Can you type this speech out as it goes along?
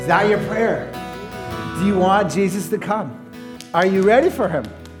Is that your prayer? Do you want Jesus to come? Are you ready for him?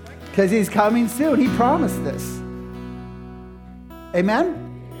 Because he's coming soon. He promised this.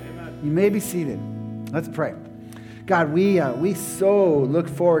 Amen? Amen. You may be seated. Let's pray. God, we so look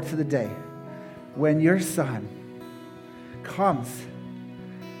forward to the day when your Son comes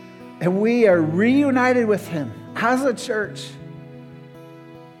and we are reunited with him as a church.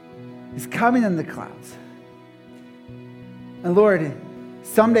 He's coming in the clouds. And Lord,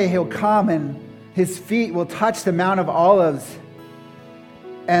 someday he'll come and his feet will touch the Mount of Olives,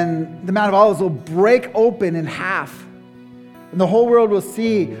 and the Mount of Olives will break open in half. And the whole world will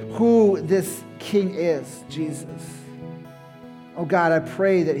see who this King is, Jesus. Oh God, I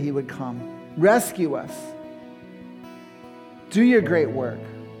pray that he would come. Rescue us. Do your great work.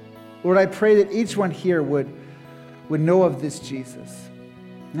 Lord, I pray that each one here would know of this Jesus.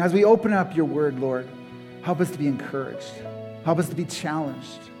 And as we open up your word, Lord, help us to be encouraged. Help us to be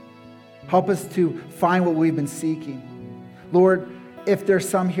challenged. Help us to find what we've been seeking. Lord, if there's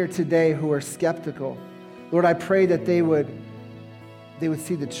some here today who are skeptical, Lord, I pray that they would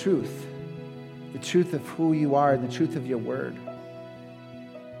see the truth of who you are, and the truth of your word.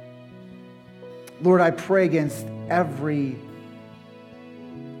 Lord, I pray against every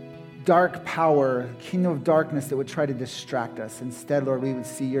dark power, kingdom of darkness that would try to distract us. Instead, Lord, we would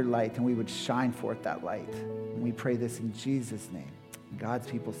see your light and we would shine forth that light. And we pray this in Jesus' name. God's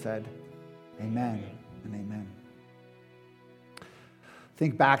people said, amen and amen.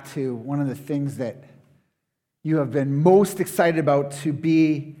 Think back to one of the things that you have been most excited about to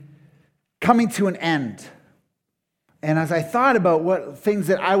be coming to an end. And as I thought about what things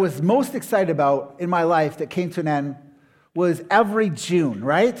that I was most excited about in my life that came to an end was every June,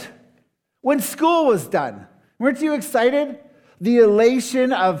 right? When school was done. Weren't you excited? The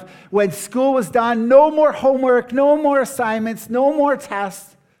elation of when school was done, no more homework, no more assignments, no more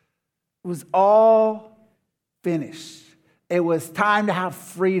tests. It was all finished. It was time to have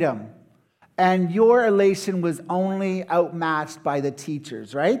freedom. And your elation was only outmatched by the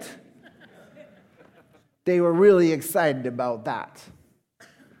teachers, right? They were really excited about that.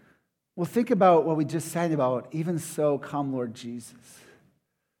 Well, think about what we just sang about, even so, come Lord Jesus.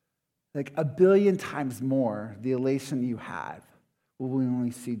 Like 1 billion times more the elation you had when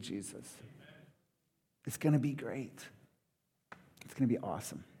we see Jesus. It's going to be great. It's going to be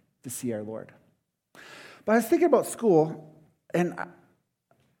awesome to see our Lord. But I was thinking about school, and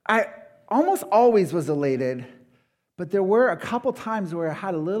I almost always was elated, but there were a couple times where I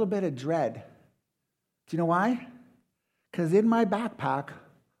had a little bit of dread. Do you know why? Because in my backpack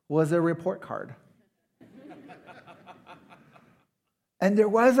was a report card. And there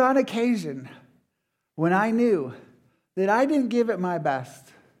was on occasion when I knew that I didn't give it my best,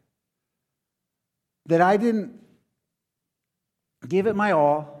 that I didn't give it my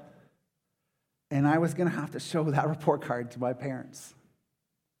all, and I was going to have to show that report card to my parents.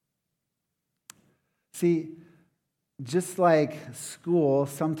 See, just like school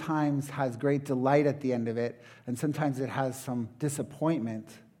sometimes has great delight at the end of it, and sometimes it has some disappointment,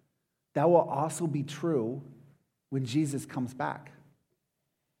 that will also be true when Jesus comes back.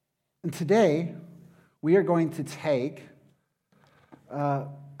 And today, we are going to take a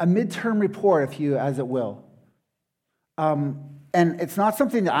midterm report, if you, as it will. And it's not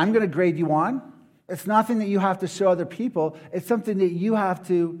something that I'm going to grade you on. It's nothing that you have to show other people. It's something that you have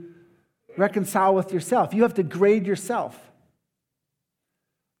to reconcile with yourself. You have to grade yourself.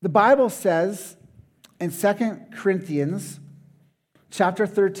 The Bible says in 2 Corinthians chapter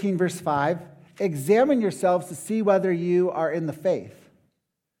 13, verse 5, examine yourselves to see whether you are in the faith.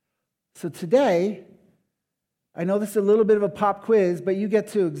 So today, I know this is a little bit of a pop quiz, but you get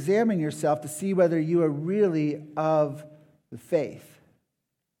to examine yourself to see whether you are really of the faith.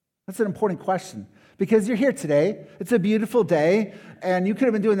 That's an important question because you're here today. It's a beautiful day, and you could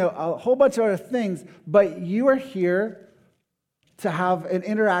have been doing a whole bunch of other things, but you are here to have an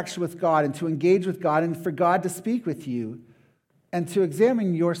interaction with God and to engage with God and for God to speak with you and to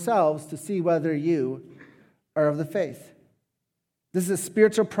examine yourselves to see whether you are of the faith. This is a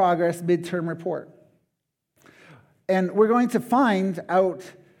spiritual progress midterm report. And we're going to find out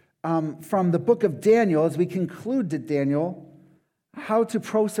from the book of Daniel, as we conclude to Daniel, how to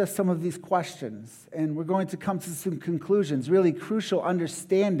process some of these questions. And we're going to come to some conclusions, really crucial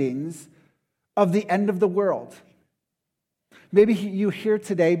understandings of the end of the world. Maybe you're here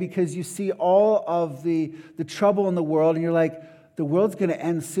today because you see all of the trouble in the world and you're like, the world's going to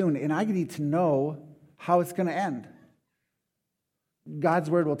end soon, and I need to know how it's going to end. God's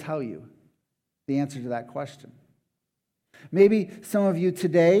word will tell you the answer to that question. Maybe some of you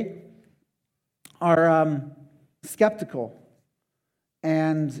today are skeptical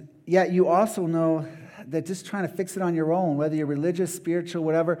And yet you also know that just trying to fix it on your own, whether you're religious, spiritual,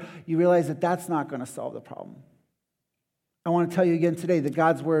 whatever, you realize that that's not going to solve the problem. I want to tell you again today that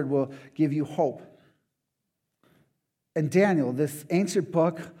God's word will give you hope. And Daniel, this ancient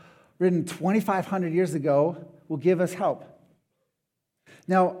book written 2,500 years ago, will give us help.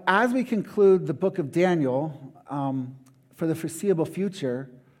 Now, as we conclude the book of Daniel for the foreseeable future,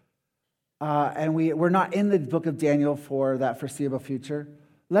 and we're not in the book of Daniel for that foreseeable future,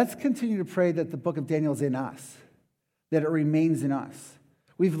 let's continue to pray that the book of Daniel is in us, that it remains in us.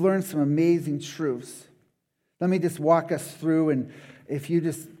 We've learned some amazing truths. Let me just walk us through, and if you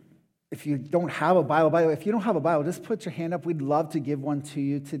don't have a Bible, by the way, if you don't have a Bible, just put your hand up. We'd love to give one to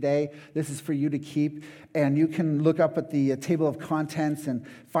you today. This is for you to keep, and you can look up at the table of contents and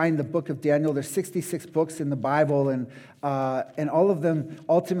find the book of Daniel. There's 66 books in the Bible, and all of them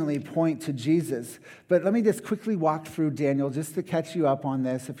ultimately point to Jesus. But let me just quickly walk through Daniel just to catch you up on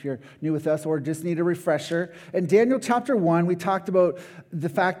this if you're new with us or just need a refresher. In Daniel chapter 1, we talked about the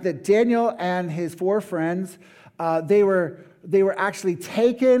fact that Daniel and his 4 friends, they were actually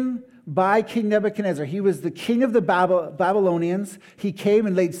taken by King Nebuchadnezzar. He was the king of the Babylonians. He came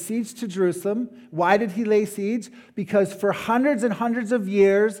and laid siege to Jerusalem. Why did he lay siege? Because for hundreds and hundreds of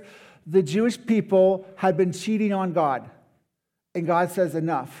years, the Jewish people had been cheating on God. And God says,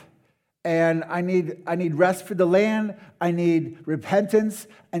 enough. And I need rest for the land. I need repentance.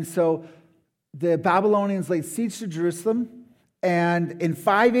 And so the Babylonians laid siege to Jerusalem. And in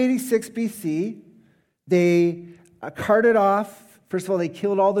 586 BC, they carted off. First of all, they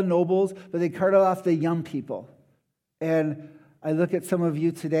killed all the nobles, but they carted off the young people. And I look at some of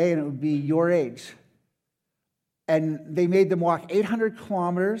you today, and it would be your age. And they made them walk 800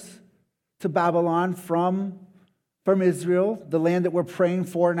 kilometers to Babylon from Israel, the land that we're praying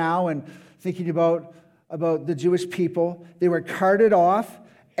for now and thinking about the Jewish people. They were carted off,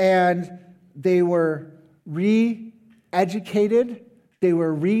 and they were re-educated, they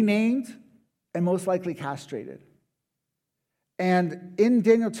were renamed, and most likely castrated. And in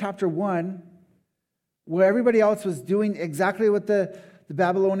Daniel chapter 1, where everybody else was doing exactly what the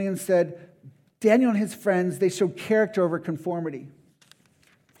Babylonians said, Daniel and his friends, they showed character over conformity.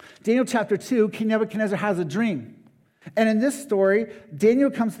 Daniel chapter 2, King Nebuchadnezzar has a dream. And in this story,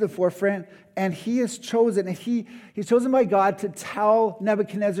 Daniel comes to the forefront, and he is chosen. And he's chosen by God to tell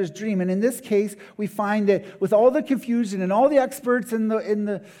Nebuchadnezzar's dream. And in this case, we find that with all the confusion and all the experts in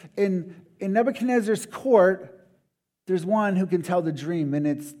Nebuchadnezzar's court, there's one who can tell the dream, and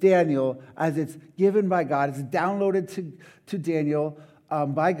it's Daniel, as it's given by God. It's downloaded to Daniel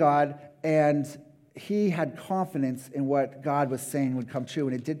by God, and he had confidence in what God was saying would come true,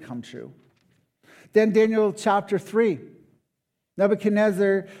 and it did come true. Then Daniel chapter 3.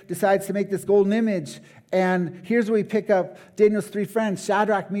 Nebuchadnezzar decides to make this golden image, and here's where we pick up Daniel's 3 friends,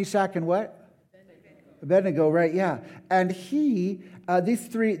 Shadrach, Meshach, and what? Abednego, right? Yeah. And he,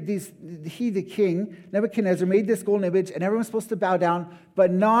 the king, Nebuchadnezzar, made this golden image, and everyone's supposed to bow down,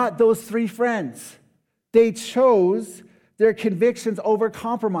 but not those 3 friends. They chose their convictions over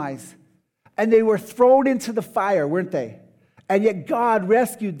compromise, and they were thrown into the fire, weren't they? And yet God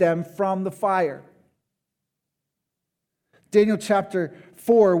rescued them from the fire. Daniel chapter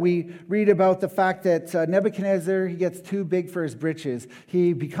 4, we read about the fact that Nebuchadnezzar, he gets too big for his britches.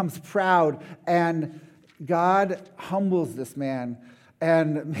 He becomes proud, and God humbles this man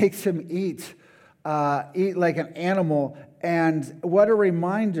and makes him eat like an animal. And what a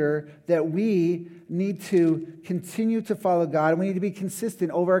reminder that we need to continue to follow God. We need to be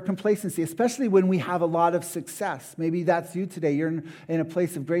consistent over our complacency, especially when we have a lot of success. Maybe that's you today. You're in a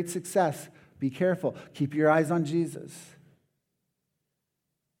place of great success. Be careful. Keep your eyes on Jesus.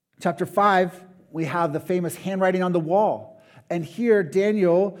 Chapter 5, we have the famous handwriting on the wall. And here,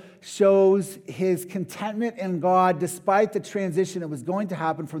 Daniel shows his contentment in God despite the transition that was going to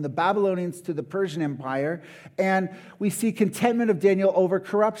happen from the Babylonians to the Persian Empire. And we see contentment of Daniel over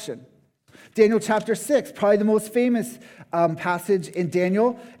corruption. Daniel chapter 6, probably the most famous passage in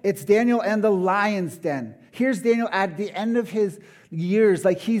Daniel. It's Daniel and the lion's den. Here's Daniel at the end of his years,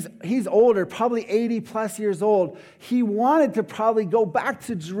 like he's older, probably 80 plus years old. He wanted to probably go back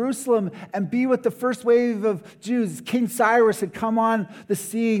to Jerusalem and be with the first wave of Jews. King Cyrus had come on the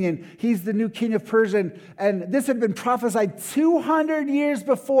scene, and he's the new king of Persia. And this had been prophesied 200 years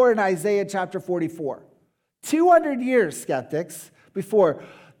before in Isaiah chapter 44. 200 years, skeptics, before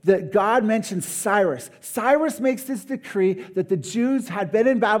that God mentions Cyrus. Cyrus makes this decree that the Jews had been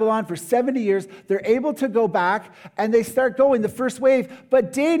in Babylon for 70 years. They're able to go back, and they start going, the first wave.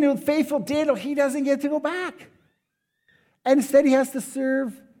 But Daniel, faithful Daniel, he doesn't get to go back. And instead, he has to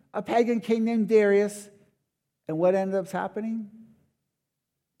serve a pagan king named Darius. And what ends up happening?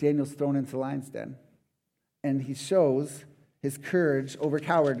 Daniel's thrown into the lion's den. And he shows his courage over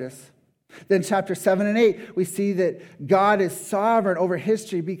cowardice. Then chapter 7 and 8, we see that God is sovereign over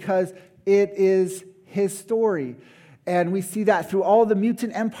history because it is his story. And we see that through all the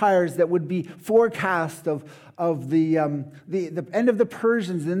mutant empires that would be forecast of the end of the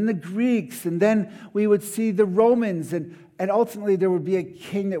Persians and the Greeks. And then we would see the Romans. And ultimately there would be a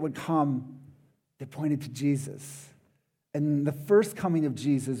king that would come that pointed to Jesus. And the first coming of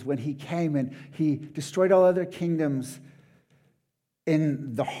Jesus, when he came and he destroyed all other kingdoms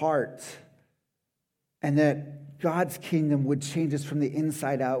in the heart, and that God's kingdom would change us from the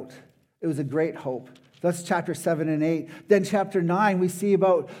inside out. It was a great hope. That's chapter 7 and 8. Then chapter 9, we see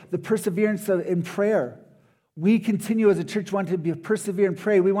about the perseverance in prayer. We continue as a church want to persevere and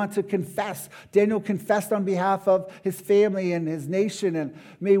pray. We want to confess. Daniel confessed on behalf of his family and his nation, and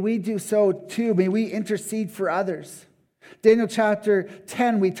may we do so too. May we intercede for others. Daniel chapter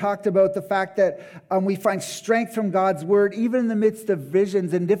 10, we talked about the fact that we find strength from God's word, even in the midst of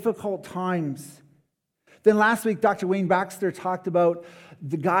visions and difficult times. Then last week, Dr. Wayne Baxter talked about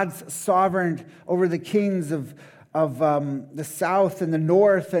God's sovereign over the kings of the south and the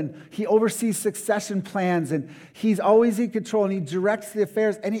north, and he oversees succession plans, and he's always in control, and he directs the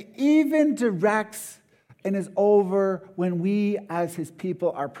affairs, and he even directs and is over when we as his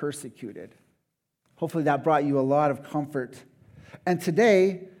people are persecuted. Hopefully that brought you a lot of comfort. And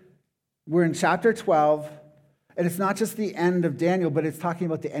today, we're in chapter 12, and it's not just the end of Daniel, but it's talking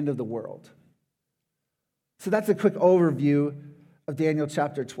about the end of the world. So that's a quick overview of Daniel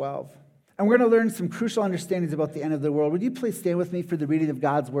chapter 12. And we're going to learn some crucial understandings about the end of the world. Would you please stand with me for the reading of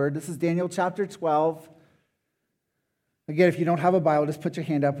God's word? This is Daniel chapter 12. Again, if you don't have a Bible, just put your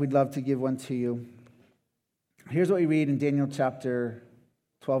hand up. We'd love to give one to you. Here's what we read in Daniel chapter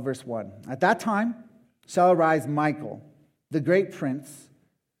 12, verse 1. At that time shall arise Michael, the great prince,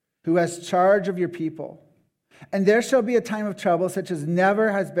 who has charge of your people. And there shall be a time of trouble such as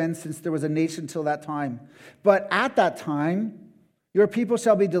never has been since there was a nation till that time. But at that time, your people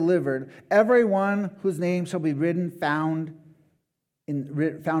shall be delivered, every one whose name shall be found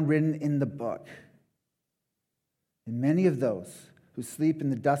written in the book. And many of those who sleep in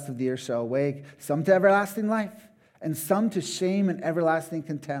the dust of the earth shall awake, some to everlasting life, and some to shame and everlasting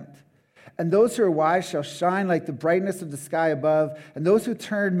contempt. And those who are wise shall shine like the brightness of the sky above, and those who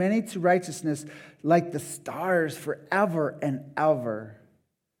turn many to righteousness like the stars forever and ever.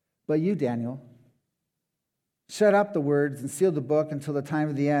 But you, Daniel, shut up the words and seal the book until the time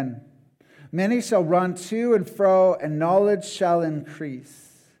of the end. Many shall run to and fro, and knowledge shall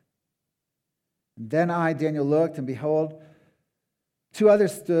increase. And then I, Daniel, looked, and behold, two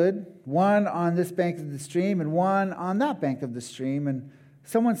others stood, one on this bank of the stream and one on that bank of the stream. And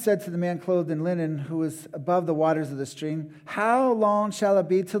someone said to the man clothed in linen who was above the waters of the stream, "How long shall it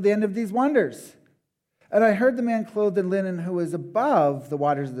be till the end of these wonders?" And I heard the man clothed in linen who was above the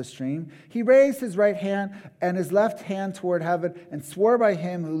waters of the stream. He raised his right hand and his left hand toward heaven and swore by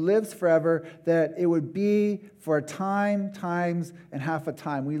him who lives forever that it would be for a time, times, and half a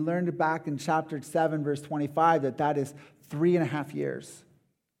time. We learned back in chapter 7, verse 25, that is 3.5 years.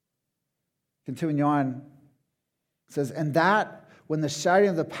 Continuing on, it says, and that when the shouting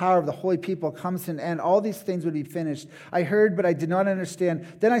of the power of the holy people comes to an end, all these things would be finished. I heard, but I did not understand.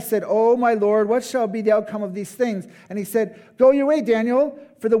 Then I said, "Oh, my Lord, what shall be the outcome of these things?" And he said, "Go your way, Daniel,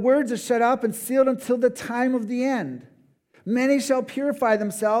 for the words are shut up and sealed until the time of the end. Many shall purify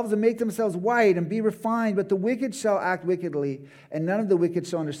themselves and make themselves white and be refined, but the wicked shall act wickedly, and none of the wicked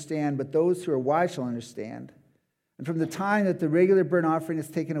shall understand, but those who are wise shall understand. And from the time that the regular burnt offering is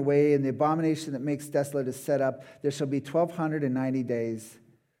taken away and the abomination that makes desolate is set up, there shall be 1,290 days.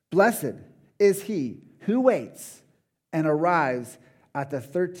 Blessed is he who waits and arrives at the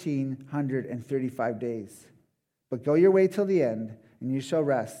 1,335 days. But go your way till the end, and you shall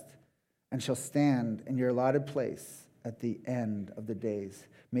rest and shall stand in your allotted place at the end of the days.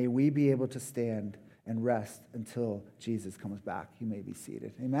 May we be able to stand and rest until Jesus comes back." You may be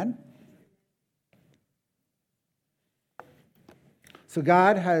seated. Amen. So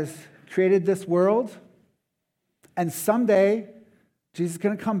God has created this world, and someday Jesus is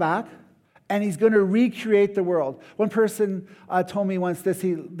going to come back, and he's going to recreate the world. One person told me once this,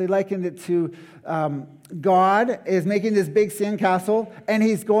 they likened it to God is making this big sandcastle, and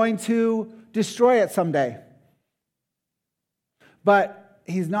he's going to destroy it someday. But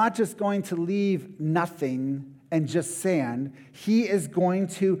he's not just going to leave nothing and just sand. He is going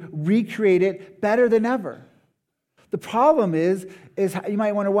to recreate it better than ever. The problem is you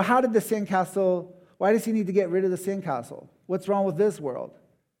might wonder, well, how did the sandcastle, why does he need to get rid of the sandcastle? What's wrong with this world?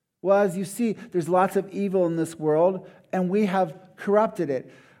 Well, as you see, there's lots of evil in this world, and we have corrupted it.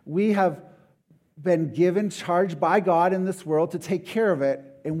 We have been given charge by God in this world to take care of it,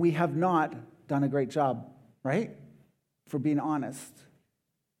 and we have not done a great job, right? For being honest.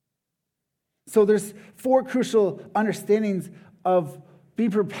 So there's 4 crucial understandings of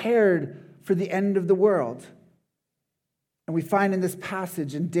being prepared for the end of the world. And we find in this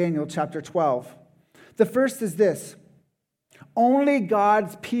passage in Daniel chapter 12. The first is this: only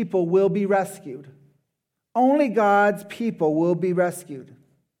God's people will be rescued. Only God's people will be rescued.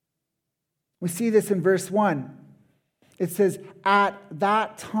 We see this in verse 1. It says, at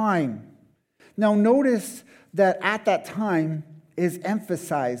that time. Now notice that at that time is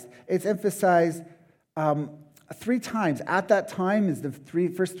emphasized. It's emphasized 3 times. At that time is the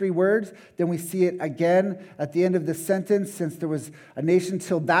first 3 words. Then we see it again at the end of the sentence, since there was a nation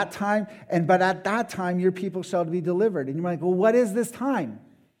till that time. But at that time, your people shall be delivered. And you're like, well, what is this time?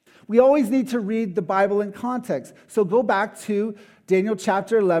 We always need to read the Bible in context. So go back to Daniel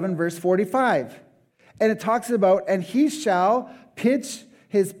chapter 11, verse 45. And it talks about, and he shall pitch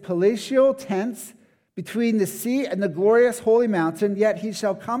his palatial tents between the sea and the glorious holy mountain, yet he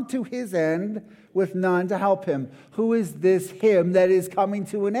shall come to his end with none to help him. Who is this him that is coming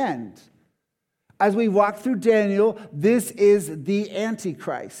to an end? As we walk through Daniel, this is the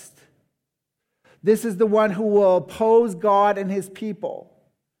Antichrist. This is the one who will oppose God and his people.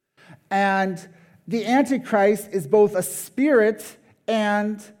 And the Antichrist is both a spirit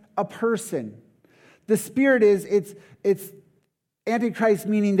and a person. The spirit is, it's Antichrist,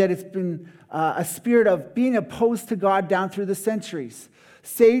 meaning that it's been a spirit of being opposed to God down through the centuries.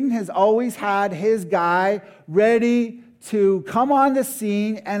 Satan has always had his guy ready to come on the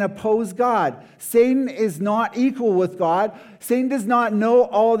scene and oppose God. Satan is not equal with God. Satan does not know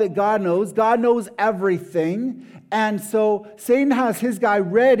all that God knows. God knows everything. And so Satan has his guy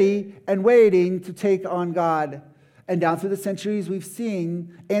ready and waiting to take on God. And down through the centuries, we've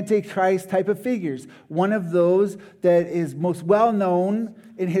seen Antichrist type of figures. One of those that is most well known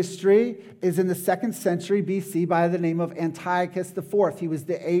in history is in the 2nd century BC by the name of Antiochus IV. He was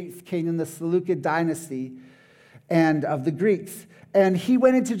the 8th king in the Seleucid dynasty and of the Greeks. And he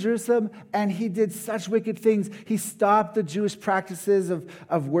went into Jerusalem and he did such wicked things. He stopped the Jewish practices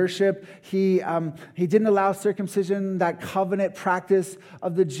of worship. He didn't allow circumcision, that covenant practice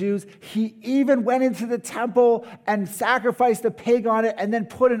of the Jews. He even went into the temple and sacrificed a pig on it and then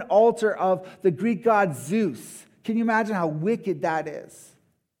put an altar of the Greek god Zeus. Can you imagine how wicked that is?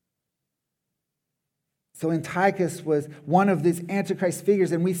 So Antiochus was one of these Antichrist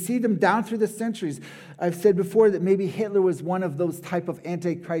figures, and we see them down through the centuries. I've said before that maybe Hitler was one of those type of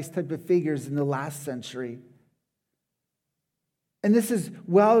Antichrist type of figures in the last century. And this is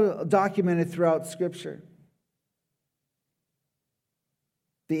well documented throughout Scripture.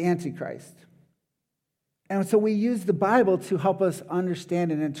 The Antichrist. And so we use the Bible to help us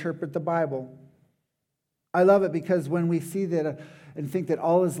understand and interpret the Bible. I love it because when we see that and think that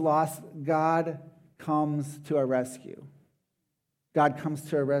all is lost, God comes to our rescue. God comes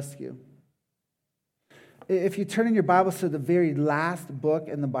to our rescue. If you turn in your Bibles to the very last book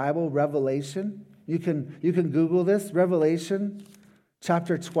in the Bible, Revelation, you can Google this, Revelation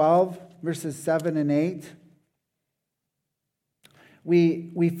chapter 12, verses 7 and 8.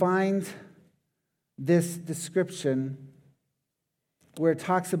 We find this description where it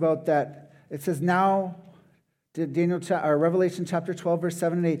talks about that. It says, now, Revelation chapter 12, verse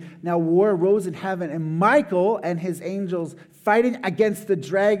 7 and 8. Now war arose in heaven, and Michael and his angels fighting against the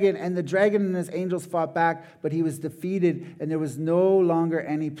dragon, and the dragon and his angels fought back, but he was defeated, and there was no longer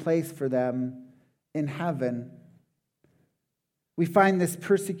any place for them in heaven. We find this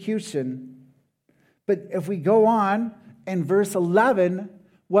persecution. But if we go on in verse 11,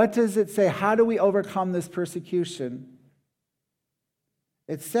 what does it say? How do we overcome this persecution?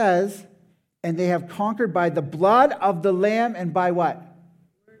 It says, and they have conquered by the blood of the Lamb and by what?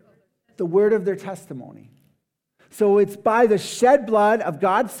 The word of their testimony. So it's by the shed blood of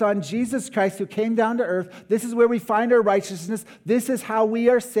God's Son, Jesus Christ, who came down to earth. This is where we find our righteousness. This is how we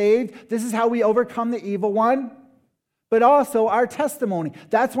are saved. This is how we overcome the evil one. But also our testimony.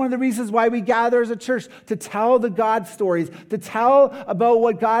 That's one of the reasons why we gather as a church, to tell the God stories, to tell about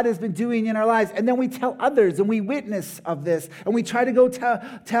what God has been doing in our lives. And then we tell others and we witness of this. And we try to go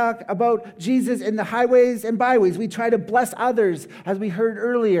talk about Jesus in the highways and byways. We try to bless others, as we heard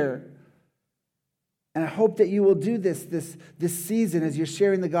earlier. And I hope that you will do this season as you're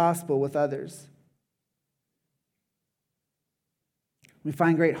sharing the gospel with others. We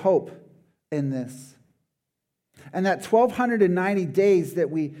find great hope in this. And that 1,290 days that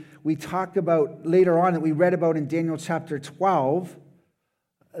we talked about later on, that we read about in Daniel chapter 12,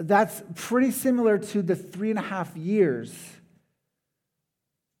 that's pretty similar to the 3.5 years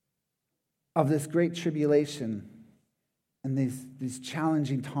of this great tribulation and these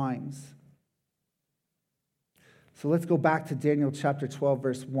challenging times. So let's go back to Daniel chapter 12,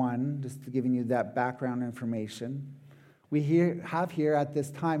 verse 1, just to giving you that background information. We have here at this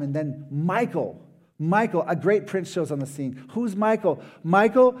time, and then Michael, a great prince, shows on the scene. Who's Michael?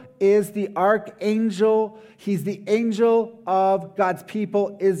 Michael is the archangel. He's the angel of God's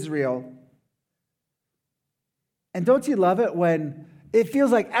people, Israel. And don't you love it when it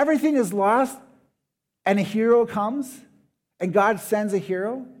feels like everything is lost and a hero comes and God sends a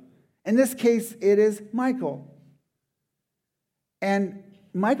hero? In this case, it is Michael. And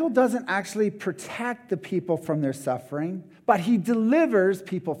Michael doesn't actually protect the people from their suffering, but he delivers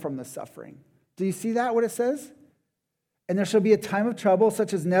people from the suffering. Do you see that, what it says? And there shall be a time of trouble,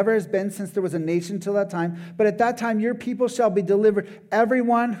 such as never has been since there was a nation till that time. But at that time your people shall be delivered,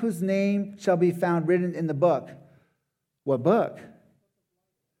 everyone whose name shall be found written in the book. What book?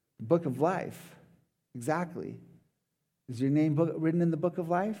 The book of life. Exactly. Is your name written in the book of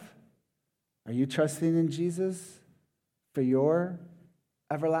life? Are you trusting in Jesus for your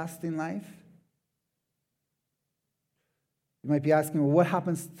everlasting life? You might be asking, well, what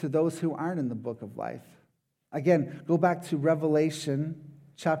happens to those who aren't in the book of life? Again, go back to Revelation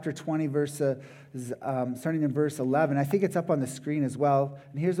chapter 20, starting in verse 11. I think it's up on the screen as well.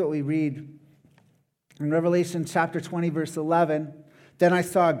 And here's what we read. In Revelation chapter 20, verse 11, then I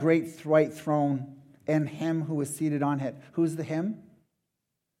saw a great white throne and him who was seated on it. Who's the him?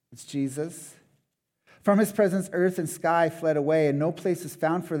 It's Jesus. From his presence, earth and sky fled away, and no place is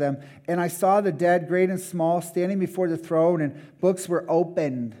found for them. And I saw the dead, great and small, standing before the throne, and books were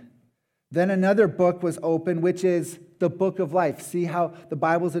opened. Then another book was opened, which is the book of life. See how the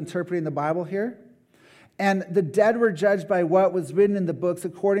Bible's interpreting the Bible here? And the dead were judged by what was written in the books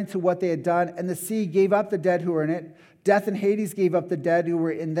according to what they had done. And the sea gave up the dead who were in it. Death and Hades gave up the dead who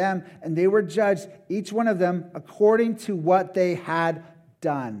were in them. And they were judged, each one of them, according to what they had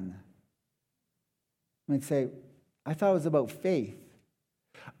done. I might say, I thought it was about faith.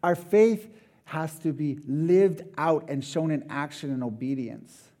 Our faith has to be lived out and shown in action and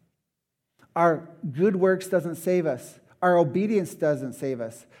obedience. Our good works doesn't save us. Our obedience doesn't save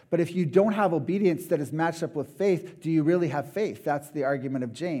us. But if you don't have obedience that is matched up with faith, do you really have faith? That's the argument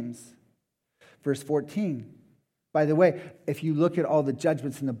of James. Verse 14. By the way, if you look at all the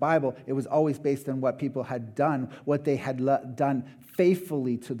judgments in the Bible, it was always based on what people had done, what they had done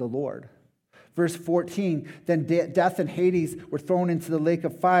faithfully to the Lord. Verse 14, then death and Hades were thrown into the lake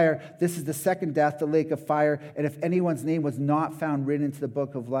of fire. This is the second death, the lake of fire. And if anyone's name was not found written into the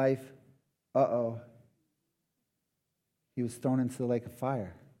book of life, he was thrown into the lake of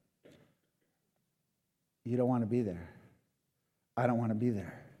fire. You don't want to be there. I don't want to be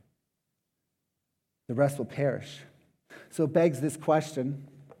there. The rest will perish. So it begs this question.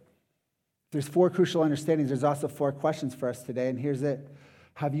 There's 4 crucial understandings. There's also 4 questions for us today, and here's it.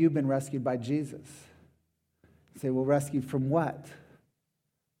 Have you been rescued by Jesus? You say, well, rescued from what?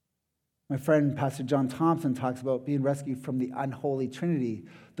 My friend, Pastor John Thompson, talks about being rescued from the unholy trinity,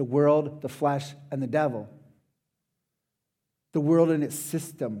 the world, the flesh, and the devil. The world and its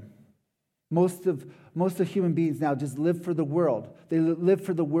system. Most of human beings now just live for the world. They live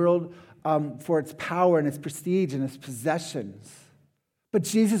for the world for its power and its prestige and its possessions. But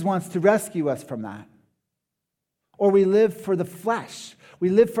Jesus wants to rescue us from that. Or we live for the flesh. We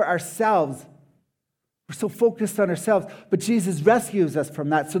live for ourselves. We're so focused on ourselves. But Jesus rescues us from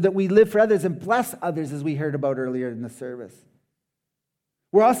that so that we live for others and bless others, as we heard about earlier in the service.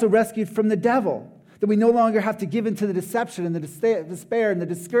 We're also rescued from the devil, that we no longer have to give into the deception and the despair and the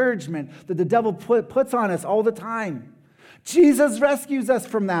discouragement that the devil puts on us all the time. Jesus rescues us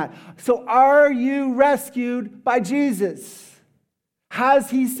from that. So are you rescued by Jesus?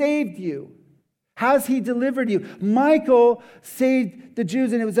 Has he saved you? Has he delivered you? Michael saved the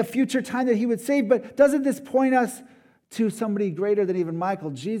Jews, and it was a future time that he would save, but doesn't this point us to somebody greater than even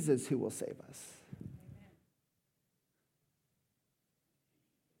Michael, Jesus, who will save us?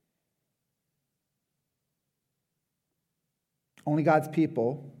 Only God's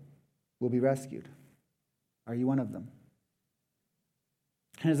people will be rescued. Are you one of them?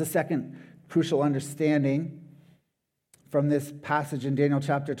 Here's a second crucial understanding from this passage in Daniel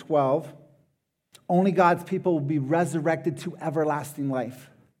chapter 12. Only God's people will be resurrected to everlasting life.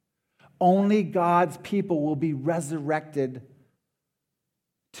 Only God's people will be resurrected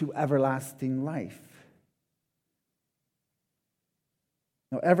to everlasting life.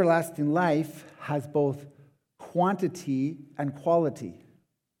 Now, everlasting life has both quantity and quality.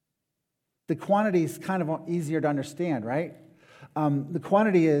 The quantity is kind of easier to understand, right? The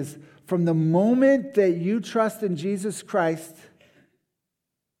quantity is from the moment that you trust in Jesus Christ,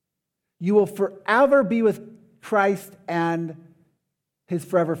 You will forever be with Christ and his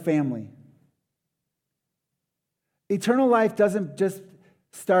forever family. Eternal life doesn't just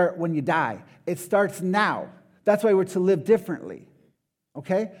start when you die. It starts now. That's why we're to live differently.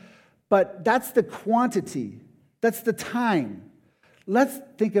 Okay? But that's the quantity. That's the time. Let's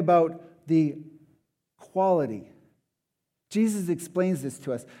think about the quality. Jesus explains this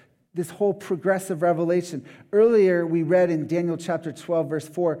to us, this whole progressive revelation. Earlier, we read in Daniel chapter 12, verse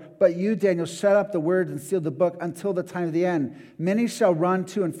 4, "But you, Daniel, shut up the words and seal the book until the time of the end. Many shall run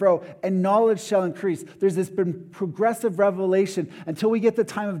to and fro, and knowledge shall increase." There's this progressive revelation until we get the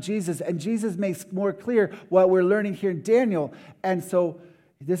time of Jesus, and Jesus makes more clear what we're learning here in Daniel. And so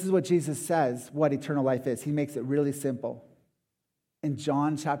this is what Jesus says, what eternal life is. He makes it really simple. In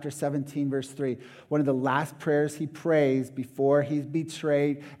John chapter 17, verse 3, one of the last prayers he prays before he's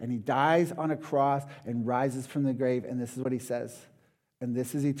betrayed and he dies on a cross and rises from the grave. And this is what he says. And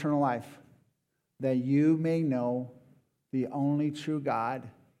this is eternal life, that you may know the only true God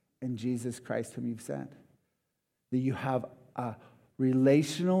and Jesus Christ whom you've sent. That you have a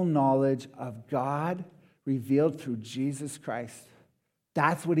relational knowledge of God revealed through Jesus Christ.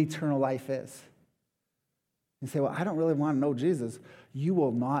 That's what eternal life is. You say, well, I don't really want to know Jesus. You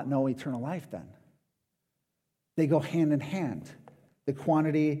will not know eternal life then. They go hand in hand. The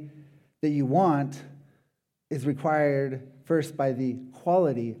quantity that you want is required first by the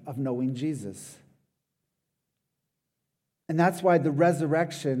quality of knowing Jesus. And that's why the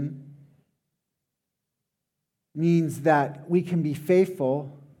resurrection means that we can be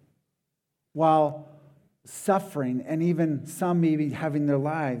faithful while suffering, and even some maybe having their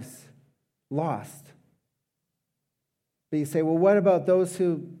lives lost. But you say, well, what about those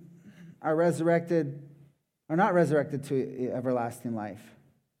who are resurrected, are not resurrected to everlasting life?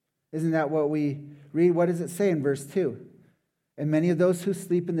 Isn't that what we read? What does it say in verse 2? "And many of those who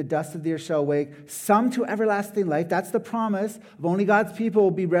sleep in the dust of the earth shall awake, some to everlasting life." That's the promise of only God's people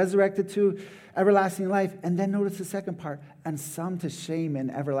will be resurrected to everlasting life. And then notice the second part, "and some to shame and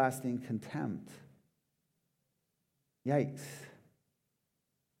everlasting contempt." Yikes.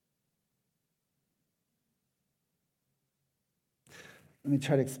 Let me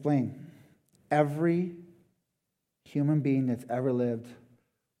try to explain. Every human being that's ever lived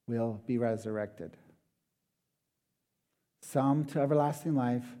will be resurrected. Some to everlasting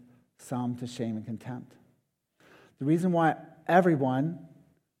life, some to shame and contempt. The reason why everyone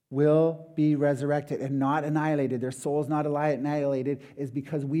will be resurrected and not annihilated, their soul is not annihilated, is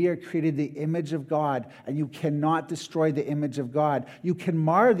because we are created the image of God, and you cannot destroy the image of God. You can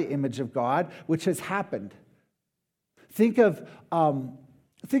mar the image of God, which has happened. Think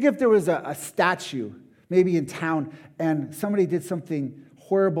if there was a statue, maybe in town, and somebody did something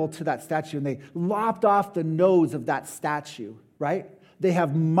horrible to that statue, and they lopped off the nose of that statue, right? They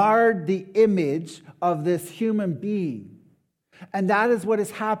have marred the image of this human being. And that is what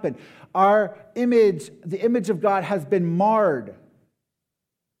has happened. Our image, the image of God, has been marred,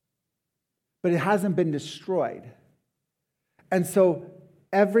 but it hasn't been destroyed. And so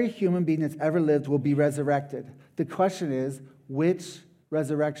every human being that's ever lived will be resurrected. The question is, which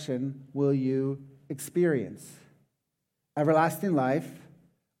resurrection will you experience? Everlasting life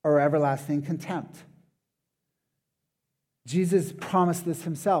or everlasting contempt? Jesus promised this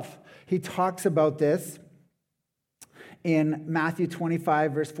himself. He talks about this in Matthew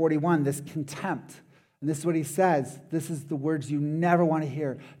 25, verse 41, this contempt. And this is what he says. This is the words you never want to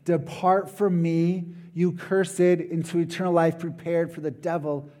hear. "Depart from me, you cursed, into eternal life prepared for the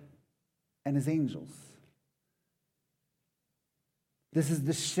devil and his angels." This is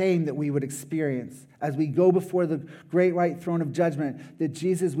the shame that we would experience as we go before the great white throne of judgment that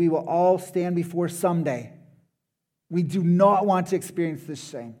Jesus, we will all stand before someday. We do not want to experience this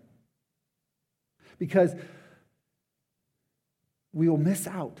shame because we will miss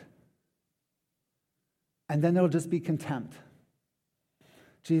out. And then there will just be contempt.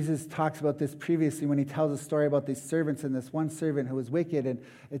 Jesus talks about this previously when he tells a story about these servants and this one servant who was wicked. And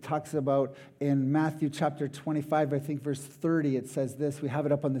it talks about in Matthew chapter 25, I think verse 30, it says this. We have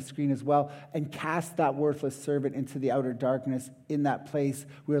it up on the screen as well. "And cast that worthless servant into the outer darkness, in that place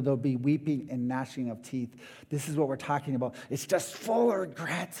where there'll be weeping and gnashing of teeth." This is what we're talking about. It's just full of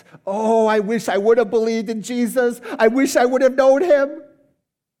regret. Oh, I wish I would have believed in Jesus. I wish I would have known him.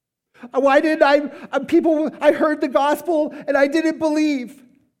 Why didn't I heard the gospel and I didn't believe.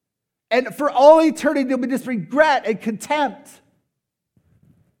 And for all eternity, there'll be this regret and contempt.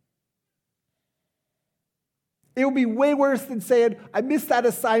 It will be way worse than saying, I missed that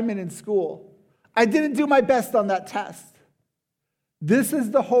assignment in school. I didn't do my best on that test. This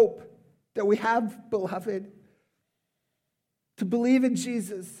is the hope that we have, beloved. To believe in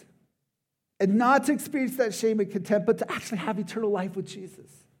Jesus, And not to experience that shame and contempt, but to actually have eternal life with Jesus.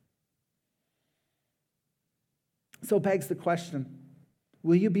 So it begs the question,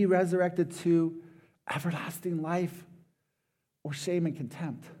 will you be resurrected to everlasting life or shame and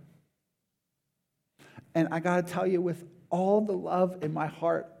contempt? And I got to tell you, with all the love in my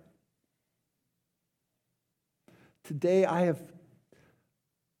heart, today I have,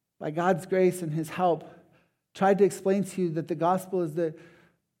 by God's grace and his help, tried to explain to you that the gospel is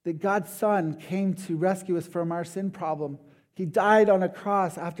that God's Son came to rescue us from our sin problem. He died on a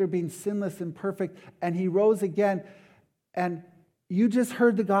cross after being sinless and perfect, and he rose again. And you just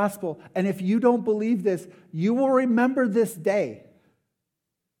heard the gospel. And if you don't believe this, you will remember this day.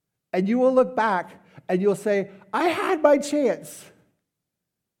 And you will look back and you'll say, I had my chance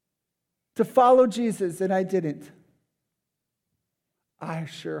to follow Jesus and I didn't. I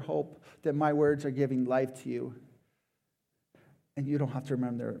sure hope that my words are giving life to you. And you don't have to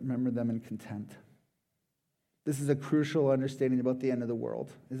remember them in contempt. This is a crucial understanding about the end of the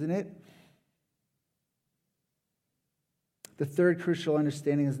world, isn't it? The third crucial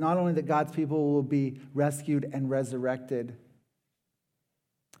understanding is not only that God's people will be rescued and resurrected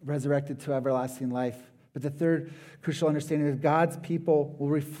to everlasting life, but the third crucial understanding is God's people will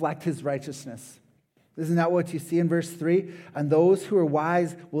reflect his righteousness. Isn't that what you see in verse 3? And those who are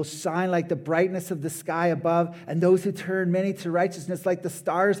wise will shine like the brightness of the sky above, and those who turn many to righteousness like the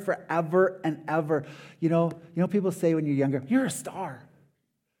stars forever and ever. You know, people say when you're younger, you're a star.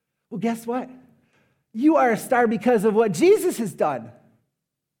 Well, guess what? You are a star because of what Jesus has done.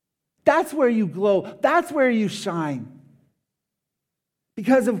 That's where you glow. That's where you shine.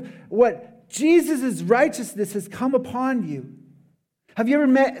 Because of what Jesus' righteousness has come upon you. Have you ever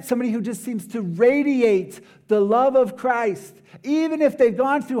met somebody who just seems to radiate the love of Christ, even if they've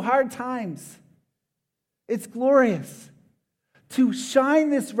gone through hard times? It's glorious. To shine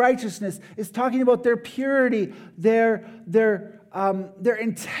this righteousness is talking about their purity, their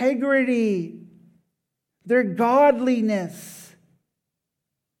integrity, their godliness.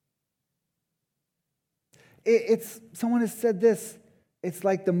 Someone has said this, it's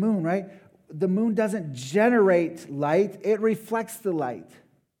like the moon, right? The moon doesn't generate light, it reflects the light.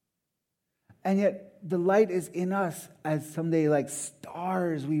 And yet the light is in us, as someday like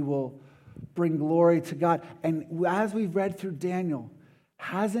stars we will bring glory to God. And as we've read through Daniel,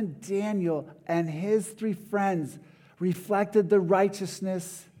 hasn't Daniel and his 3 friends reflected the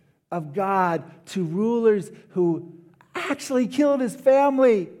righteousness of God to rulers who actually killed their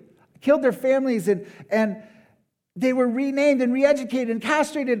families, and they were renamed and re-educated and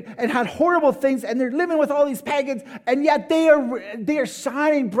castrated and had horrible things, and they're living with all these pagans, and yet they are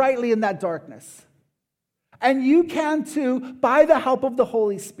shining brightly in that darkness. And you can too, by the help of the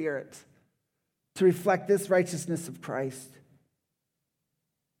Holy Spirit, to reflect this righteousness of Christ.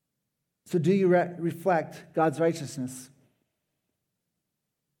 So do you reflect God's righteousness?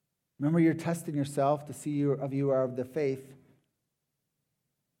 Remember, you're testing yourself to see if you are of the faith.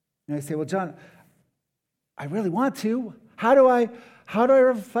 And I say, well, John, I really want to. How do I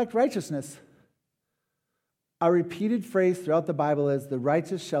reflect righteousness? A repeated phrase throughout the Bible is, the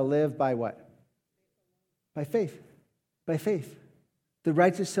righteous shall live by what? By faith. By faith. The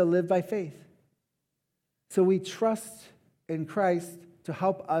righteous shall live by faith. So we trust in Christ to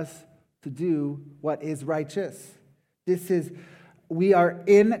help us to do what is righteous. We are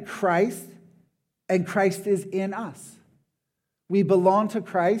in Christ, and Christ is in us. We belong to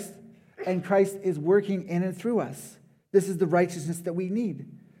Christ, and Christ is working in and through us. This is the righteousness that we need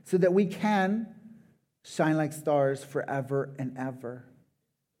so that we can shine like stars forever and ever.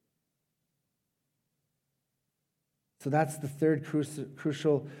 So that's the third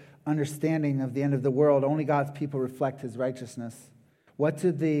crucial understanding of the end of the world. Only God's people reflect his righteousness. What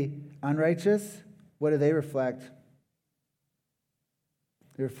do the unrighteous? What do they reflect?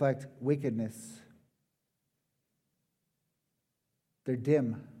 They reflect wickedness. They're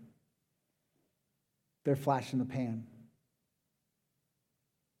dim. They're flash in the pan.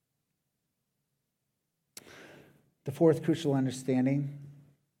 The fourth crucial understanding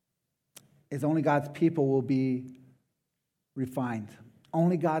is only God's people will be refined.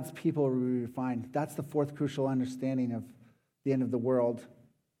 Only God's people will be refined. That's the fourth crucial understanding of the end of the world.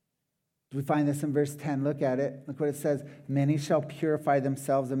 We find this in verse 10. Look at it. Look what it says. Many shall purify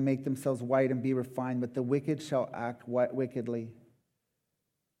themselves and make themselves white and be refined, but the wicked shall act wickedly.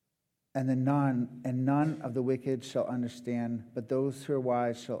 And none of the wicked shall understand, but those who are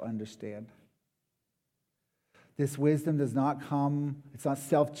wise shall understand. This wisdom does not come, it's not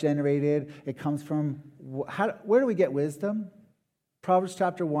self-generated. It comes from, where do we get wisdom? Proverbs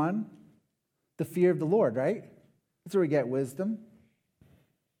chapter 1, the fear of the Lord, right? That's where we get wisdom.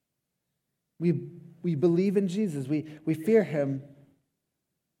 We believe in Jesus. We fear him.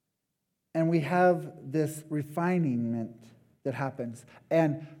 And we have this refinement that happens.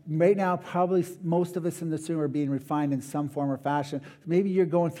 And right now, probably most of us in this room are being refined in some form or fashion. Maybe you're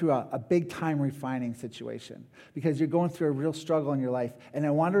going through a big-time refining situation because you're going through a real struggle in your life. And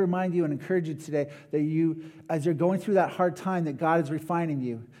I want to remind you and encourage you today that you, as you're going through that hard time, that God is refining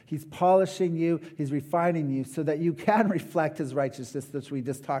you. He's polishing you. He's refining you so that you can reflect his righteousness, which we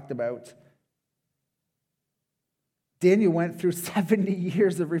just talked about. Daniel went through 70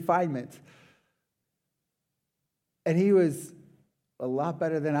 years of refinement. And he was a lot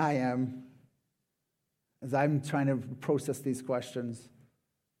better than I am as I'm trying to process these questions.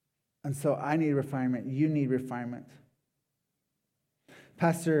 And so I need refinement. You need refinement.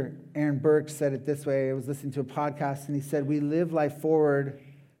 Pastor Aaron Burke said it this way. I was listening to a podcast, and he said, we live life forward,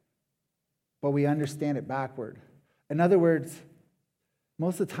 but we understand it backward. In other words,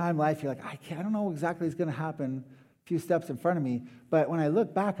 most of the time in life, you're like, I don't know exactly what's going to happen a few steps in front of me. But when I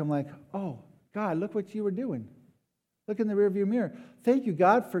look back, I'm like, oh, God, look what you were doing. Look in the rearview mirror. Thank you,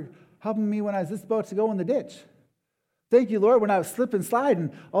 God, for helping me when I was just about to go in the ditch. Thank you, Lord, when I was slip and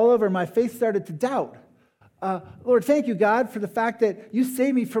sliding all over, my faith started to doubt. Lord, thank you, God, for the fact that you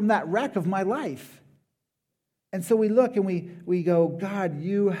saved me from that wreck of my life. And so we look and we go, God,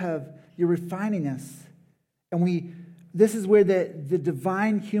 you're refining us. And this is where the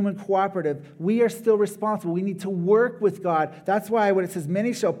divine human cooperative, we are still responsible. We need to work with God. That's why when it says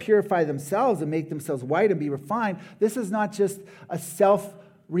many shall purify themselves and make themselves white and be refined, this is not just a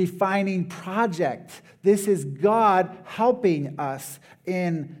self-refining project. This is God helping us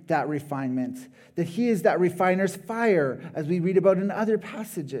in that refinement. That he is that refiner's fire, as we read about in other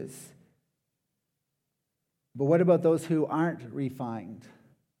passages. But what about those who aren't refined?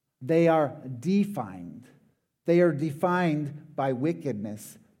 They are defined. They are defined by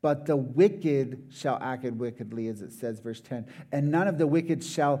wickedness, but the wicked shall act wickedly, as it says, verse 10. And none of the wicked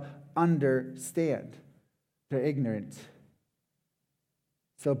shall understand. They're ignorant.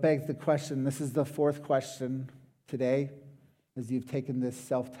 So it begs the question, this is the fourth question today, as you've taken this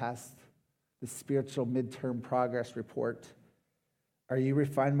self-test, the spiritual midterm progress report. Are you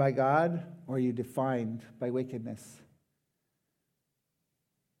refined by God, or are you defined by wickedness?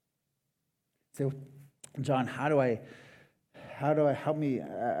 So, John, how do I help me?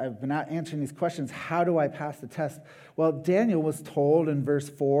 I've been answering these questions. How do I pass the test? Well, Daniel was told in verse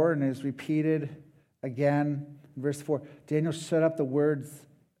 4, and is repeated again in verse 4. Daniel shut up the words,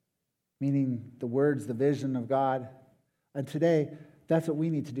 meaning the words, the vision of God. And today, that's what we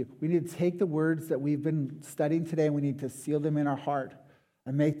need to do. We need to take the words that we've been studying today, and we need to seal them in our heart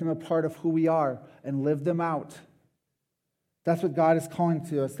and make them a part of who we are and live them out. That's what God is calling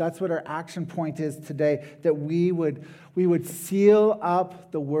to us. That's what our action point is today, that we would seal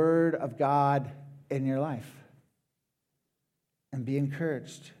up the word of God in your life and be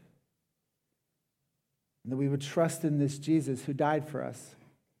encouraged. And that we would trust in this Jesus who died for us.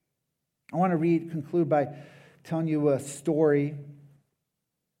 I want to conclude by telling you a story.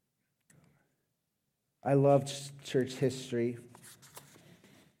 I love church history.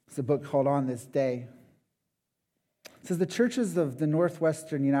 It's a book called On This Day. It says the churches of the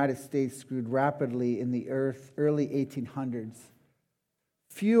northwestern United States grew rapidly in the early 1800s,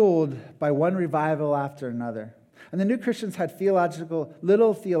 fueled by one revival after another. And the new Christians had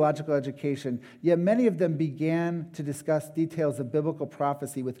little theological education, yet many of them began to discuss details of biblical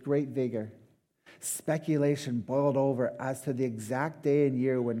prophecy with great vigor. Speculation boiled over as to the exact day and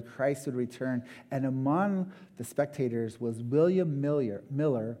year when Christ would return, and among the spectators was William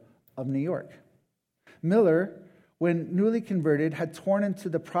Miller of New York. Miller, when newly converted, had torn into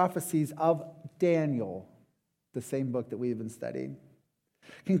the prophecies of Daniel, the same book that we have been studying,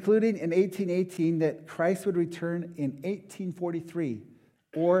 concluding in 1818 that Christ would return in 1843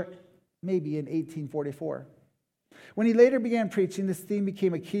 or maybe in 1844. When he later began preaching, this theme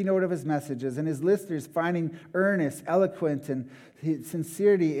became a keynote of his messages, and his listeners, finding earnest, eloquent, and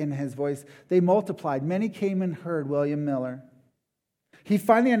sincerity in his voice, they multiplied. Many came and heard William Miller. He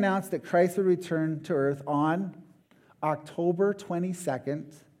finally announced that Christ would return to earth on October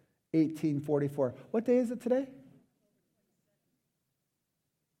 22nd, 1844. What day is it today?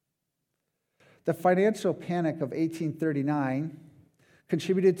 The financial panic of 1839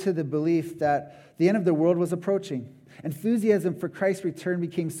 contributed to the belief that the end of the world was approaching. Enthusiasm for Christ's return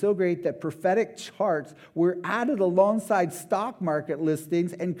became so great that prophetic charts were added alongside stock market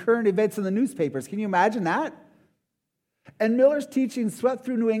listings and current events in the newspapers. Can you imagine that? And Miller's teaching swept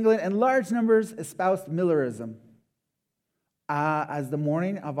through New England, and large numbers espoused Millerism. As the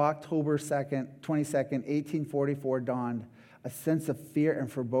morning of October 22nd, 1844 dawned, A sense of fear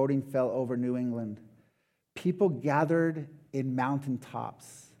and foreboding fell over New England. People gathered in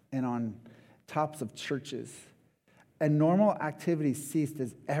mountaintops and on tops of churches, and normal activities ceased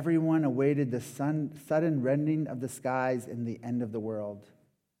as everyone awaited the sudden rending of the skies and the end of the world.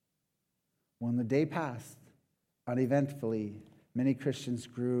 When the day passed uneventfully, many Christians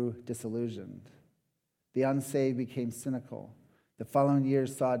grew disillusioned. The unsaved became cynical. The following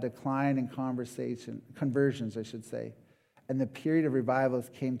years saw a decline in conversions, and the period of revivals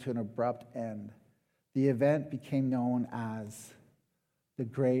came to an abrupt end. The event became known as the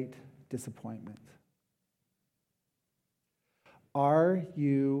Great Disappointment. Are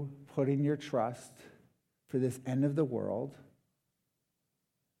you putting your trust for this end of the world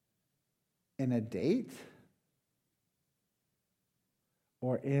in a date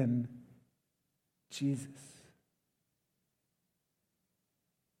or in Jesus?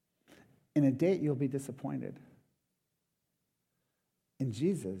 In a date, you'll be disappointed. In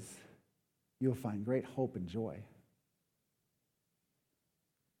Jesus, you'll find great hope and joy.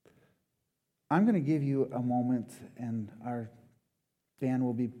 I'm going to give you a moment, and our band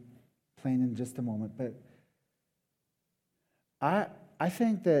will be playing in just a moment, but I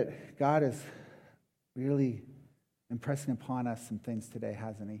think that God is really impressing upon us some things today,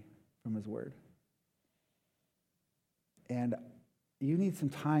 hasn't he, from his word? And you need some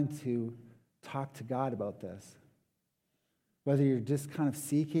time to talk to God about this. Whether you're just kind of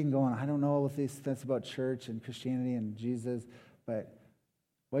seeking, going, I don't know what this that's about church and Christianity and Jesus, but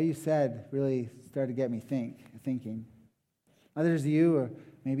what you said really started to get me thinking. Others of you, or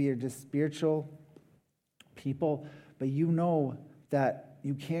maybe you're just spiritual people, but you know that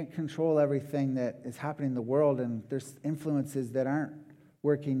you can't control everything that is happening in the world, and there's influences that aren't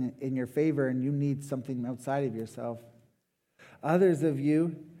working in your favor, and you need something outside of yourself. Others of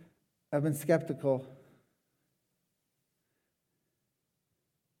you have been skeptical.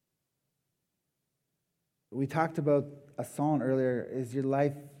 We talked about a song earlier. Is your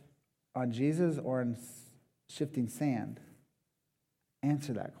life on Jesus or on shifting sand?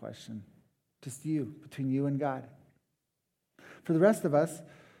 Answer that question. Just you, between you and God. For the rest of us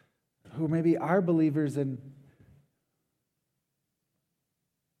who maybe are believers, and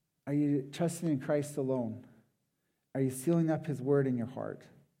are you trusting in Christ alone? Are you sealing up his word in your heart?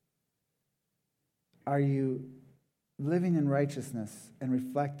 Are you living in righteousness and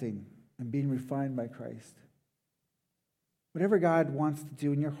reflecting and being refined by Christ? Whatever God wants to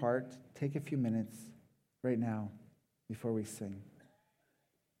do in your heart, take a few minutes right now before we sing.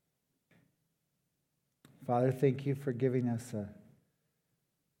 Father, thank you for giving us a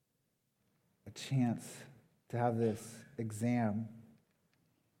chance to have this exam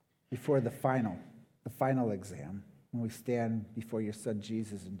before the final exam, when we stand before your Son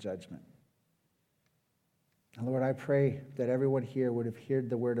Jesus in judgment. And Lord, I pray that everyone here would have heard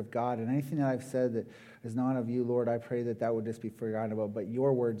the word of God, and anything that I've said that is not of you, Lord, I pray that that would just be forgotten about, but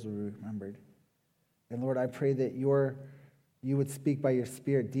your words will be remembered. And Lord, I pray that you would speak by your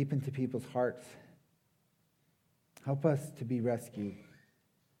Spirit deep into people's hearts. Help us to be rescued,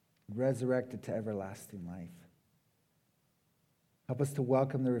 resurrected to everlasting life. Help us to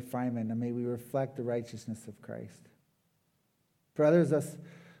welcome the refinement, and may we reflect the righteousness of Christ. For others,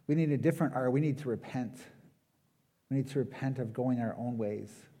 we need a different art. We need to repent. We need to repent of going our own ways,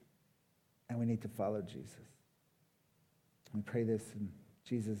 and we need to follow Jesus. We pray this in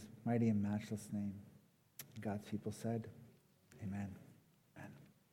Jesus' mighty and matchless name. God's people said, amen.